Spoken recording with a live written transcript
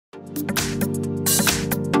Welcome,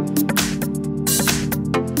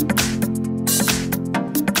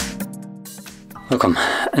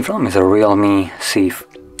 in front of me is a Realme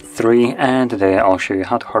C3, and today I'll show you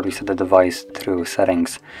how to hard reset the device through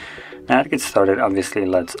settings. Now to get started, obviously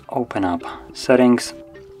let's open up settings.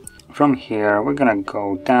 From here we're gonna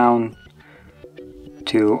go down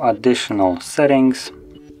to additional settings,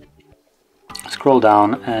 scroll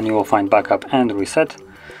down and you will find backup and reset,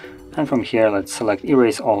 and from here let's select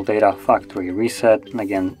erase all data, factory reset, and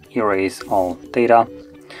again erase all data,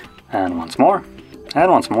 and once more, and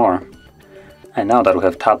once more. And now that we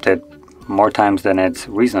have tapped it more times than it's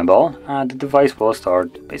reasonable, the device will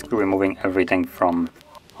start basically removing everything from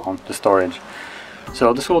the storage.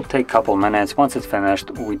 So this will take a couple minutes. Once it's finished,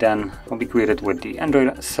 we then will be greeted with the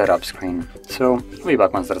Android setup screen. So we'll be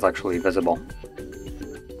back once that's actually visible.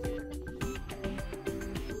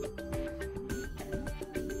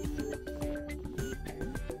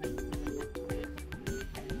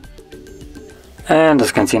 And as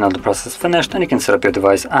you can see, now the process is finished and you can set up your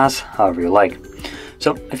device as however you like.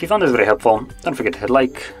 So if you found this very helpful, don't forget to hit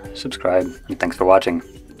like, subscribe, and thanks for watching.